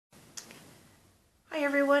Hi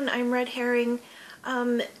everyone, I'm Red Herring.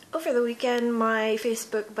 Over the weekend my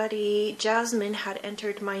Facebook buddy Jasmine had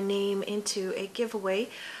entered my name into a giveaway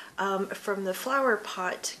from the Flower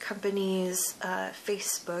Pot Company's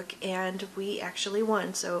Facebook, and we actually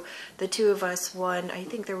won. So the two of us won. I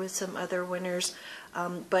think there was some other winners,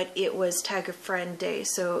 but it was Tag a Friend Day.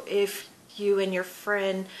 So if you and your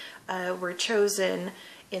friend were chosen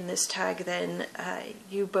in this tag, then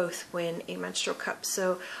you both win a menstrual cup.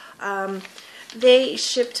 So they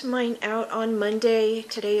shipped mine out on Monday.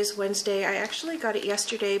 Today is Wednesday. I actually got it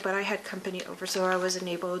yesterday, but I had company over, so I wasn't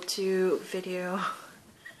able to video.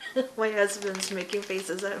 My husband's making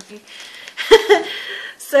faces at me.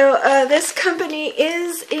 So this company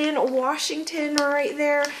is in Washington right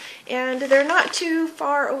there, and they're not too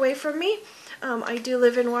far away from me. I do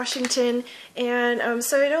live in Washington, and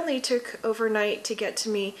so it only took overnight to get to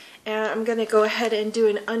me, and I'm going to go ahead and do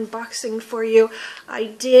an unboxing for you. I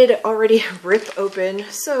did already rip open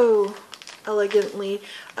so elegantly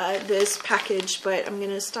this package, but I'm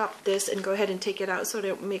going to stop this and go ahead and take it out so I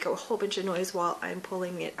don't make a whole bunch of noise while I'm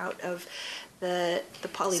pulling it out of the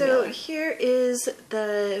poly mailer. So here is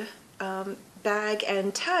the bag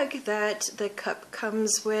and tag that the cup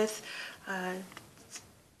comes with.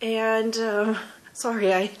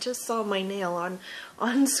 Sorry, I just saw my nail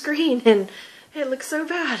on screen and it looks so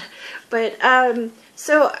bad. But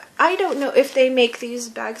so I don't know if they make these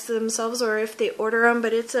bags themselves or if they order them,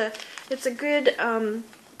 but it's a good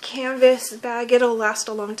canvas bag. It'll last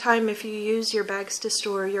a long time if you use your bags to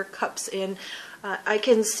store your cups in. I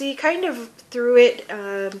can see kind of through it.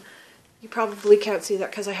 You probably can't see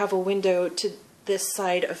that because I have a window to this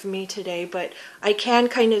side of me today, but I can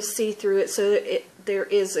kind of see through it, so there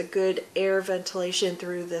is a good air ventilation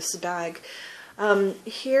through this bag.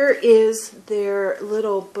 Here is their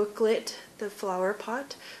little booklet, the flower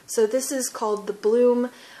pot. So this is called the Bloom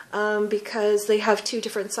because they have two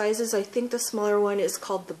different sizes. I think the smaller one is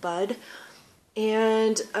called the Bud,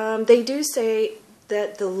 and they do say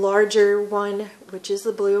that the larger one, which is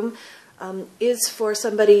the Bloom, is for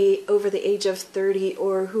somebody over the age of 30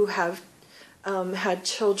 or who have had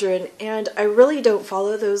children, and I really don't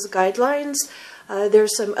follow those guidelines.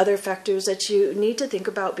 There's some other factors that you need to think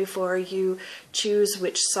about before you choose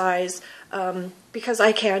which size, because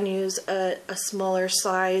I can use a smaller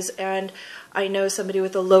size, and I know somebody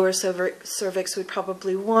with a lower cervix would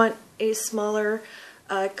probably want a smaller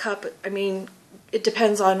cup. I mean, it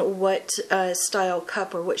depends on what style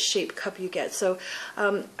cup or what shape cup you get. So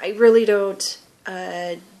I really don't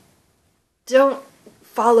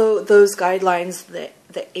follow those guidelines,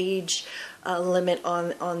 the age limit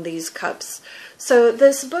on these cups. So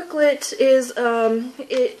this booklet is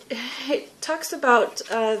it talks about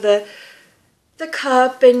the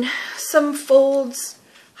cup and some folds,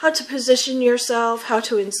 how to position yourself, how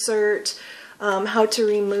to insert, how to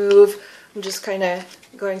remove. I'm just kind of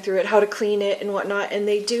going through it, how to clean it and whatnot. And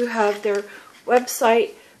they do have their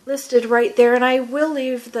website listed right there, and I will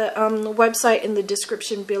leave the website in the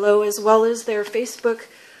description below, as well as their Facebook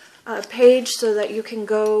page, so that you can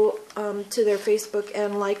go to their Facebook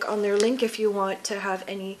and like on their link if you want to have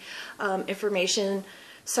any information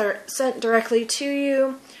sent directly to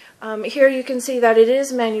you. Here you can see that it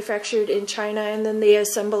is manufactured in China, and then they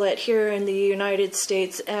assemble it here in the United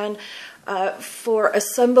States. And for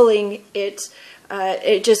assembling it,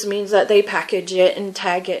 it just means that they package it and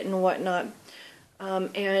tag it and whatnot.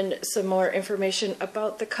 And some more information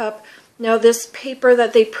about the cup. Now, this paper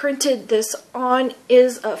that they printed this on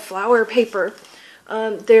is a flower paper.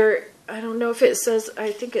 I don't know if it says,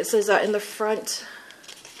 I think it says that in the front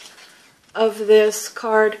of this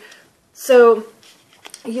card. So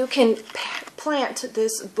you can plant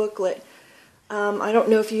this booklet. I don't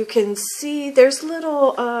know if you can see, there's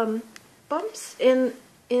little bumps in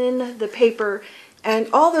the paper, and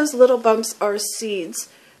all those little bumps are seeds.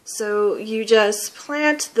 So you just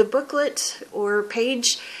plant the booklet or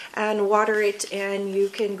page and water it, and you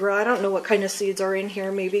can grow. I don't know what kind of seeds are in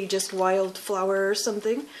here, maybe just wildflower or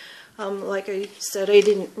something. Like I said, I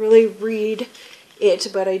didn't really read it,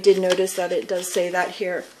 but I did notice that it does say that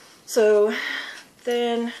here. So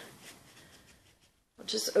then I'll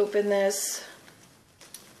just open this.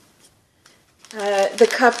 The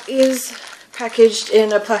cup is packaged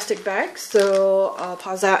in a plastic bag, so I'll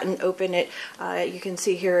pause that and open it. You can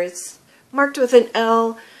see here it's marked with an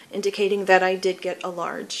L, indicating that I did get a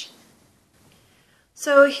large.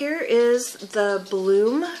 So here is the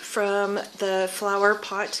Bloom from the Flower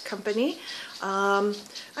Pot Company. I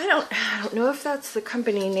don't know if that's the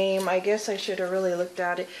company name. I guess I should have really looked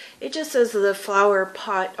at it. It just says the Flower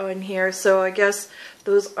Pot on here, so I guess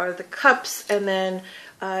those are the cups, and then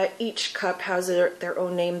Each cup has their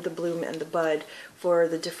own name, the bloom and the bud, for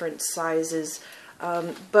the different sizes.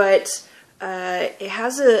 But it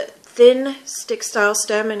has a thin stick style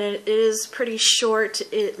stem, and it is pretty short.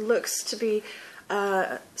 It looks to be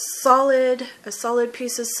a solid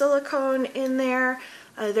piece of silicone in there.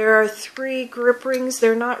 There are 3 grip rings.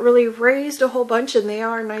 They're not really raised a whole bunch, and they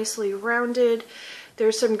are nicely rounded.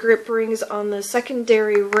 There's some grip rings on the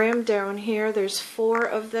secondary rim down here. There's 4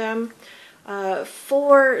 of them.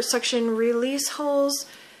 4 suction release holes,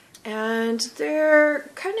 and they're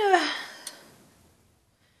kind of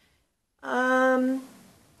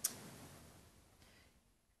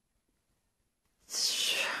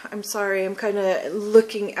I'm sorry, I'm kind of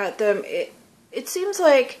looking at them. It seems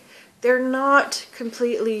like they're not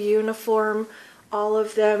completely uniform, all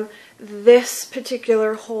of them. This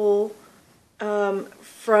particular hole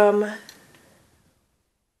from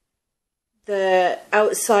the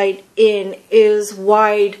outside in is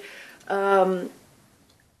wide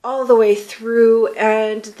all the way through,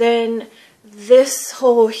 and then this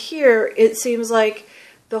hole here, it seems like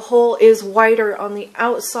the hole is wider on the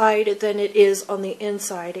outside than it is on the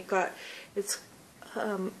inside. It's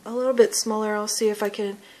a little bit smaller. I'll see if I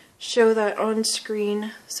can show that on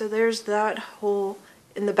screen. So there's that hole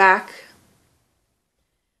in the back,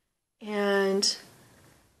 and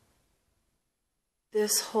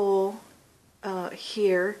this hole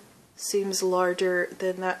here seems larger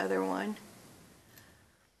than that other one.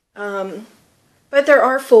 But there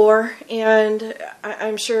are 4, and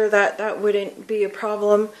I'm sure that that wouldn't be a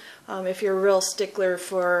problem. If you're a real stickler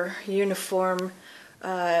for uniform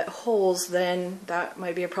holes, then that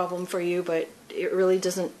might be a problem for you, but it really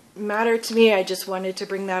doesn't matter to me. I just wanted to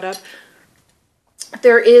bring that up.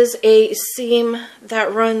 There is a seam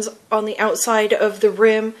that runs on the outside of the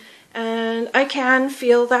rim, and I can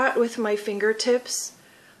feel that with my fingertips.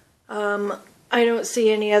 I don't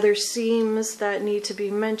see any other seams that need to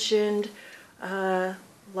be mentioned,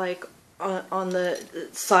 like on the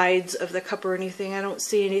sides of the cup or anything. I don't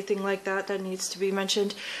see anything like that that needs to be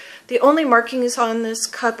mentioned. The only markings on this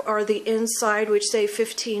cup are the inside, which say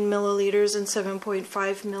 15 milliliters and 7.5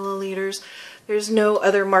 milliliters. There's no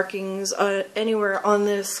other markings anywhere on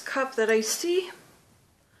this cup that I see.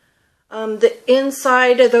 The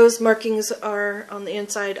inside, those markings are on the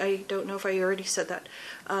inside. I don't know if I already said that.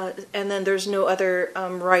 And then there's no other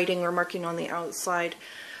writing or marking on the outside.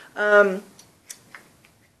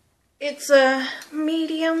 It's a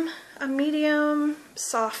medium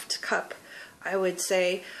soft cup, I would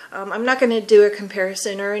say. I'm not going to do a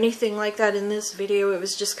comparison or anything like that in this video. It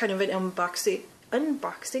was just kind of an unboxing.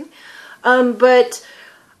 But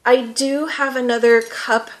I do have another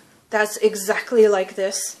cup that's exactly like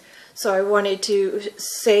this. So I wanted to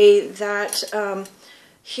say that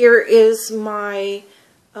here is my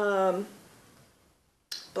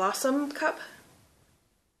Blossom cup.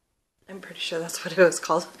 I'm pretty sure that's what it was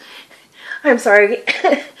called. I'm sorry.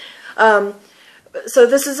 So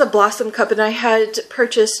this is a Blossom cup, and I had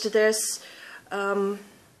purchased this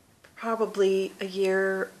probably a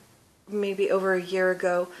year, maybe over a year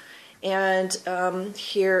ago. And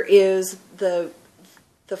here is the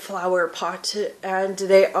flower pot, and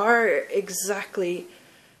they are exactly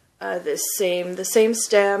the same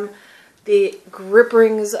stem, the grip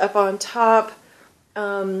rings up on top,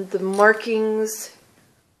 the markings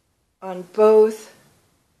on both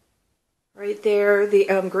right there, the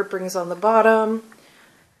grip rings on the bottom.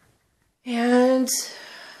 And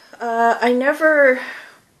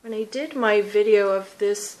when I did my video of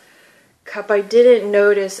this cup, I didn't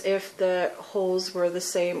notice if the holes were the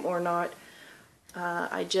same or not.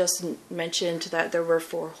 I just mentioned that there were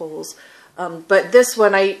 4 holes. But this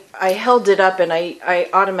one, I held it up, and I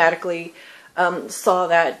automatically saw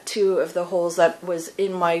that 2 of the holes that was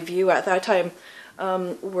in my view at that time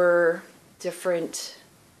were different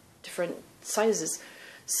sizes.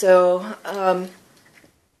 So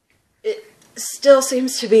it still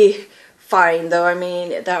seems to be fine, though. I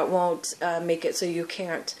mean, that won't make it so you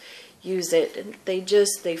can't use it. They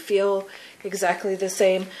feel exactly the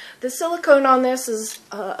same. The silicone on this is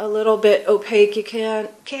a little bit opaque. You can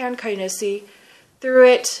kind of see through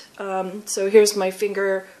it. So here's my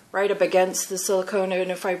finger right up against the silicone,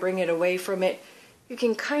 and if I bring it away from it, you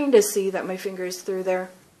can kind of see that my finger is through there,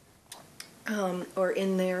 or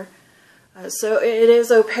in there. So it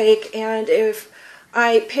is opaque, and if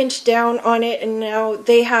I pinch down on it, and now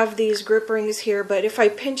they have these grip rings here, but if I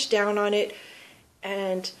pinch down on it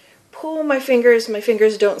and pull my fingers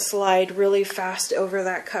don't slide really fast over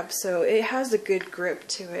that cup, so it has a good grip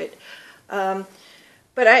to it.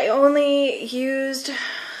 But I only used,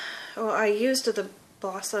 I used the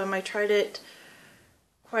Blossom. I tried it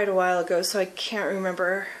quite a while ago, so I can't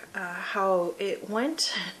remember how it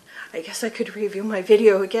went. I guess I could review my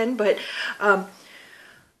video again, but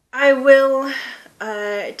I will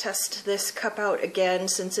test this cup out again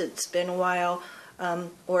since it's been a while,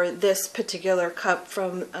 or this particular cup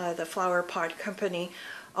from the Flower Pot Company.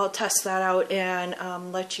 I'll test that out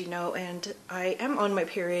and let you know. And I am on my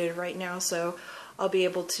period right now, so I'll be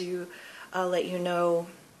able to let you know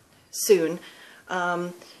soon.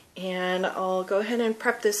 And I'll go ahead and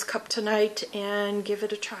prep this cup tonight and give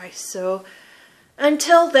it a try. So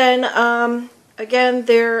until then, again,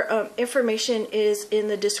 their information is in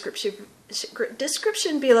the description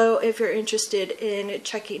below if you're interested in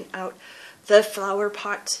checking out the Flower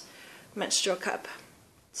Pot Menstrual Cup.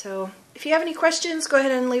 So if you have any questions, go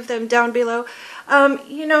ahead and leave them down below.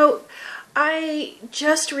 You know, I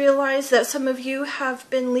just realized that some of you have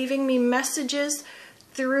been leaving me messages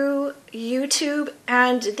through YouTube,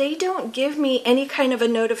 and they don't give me any kind of a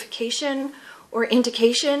notification or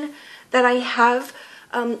indication that I have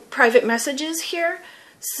private messages here.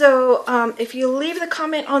 So if you leave the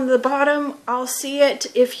comment on the bottom, I'll see it.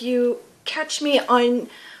 If you catch me on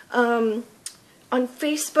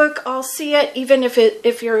Facebook, I'll see it, even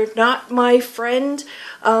if you're not my friend,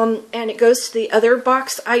 and it goes to the other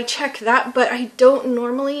box. I check that, but I don't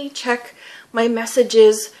normally check my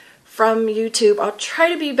messages from YouTube. I'll try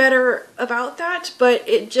to be better about that, but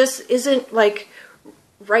it just isn't like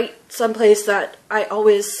right someplace that I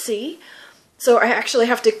always see. So I actually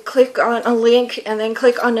have to click on a link and then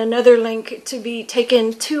click on another link to be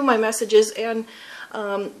taken to my messages, and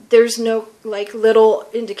there's no like little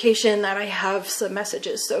indication that I have some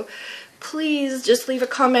messages. So please just leave a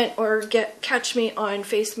comment or catch me on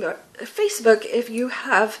Facebook if you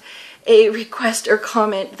have a request or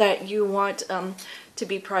comment that you want to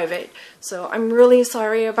be private. So I'm really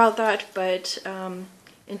sorry about that, but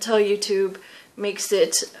until YouTube makes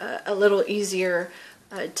it a little easier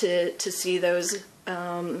to see those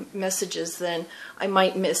messages, then I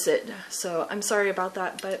might miss it. So I'm sorry about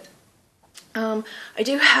that, but I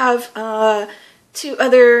do have 2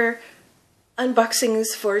 other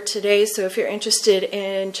unboxings for today, so if you're interested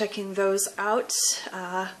in checking those out,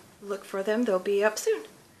 look for them. They'll be up soon.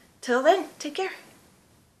 Till then, take care.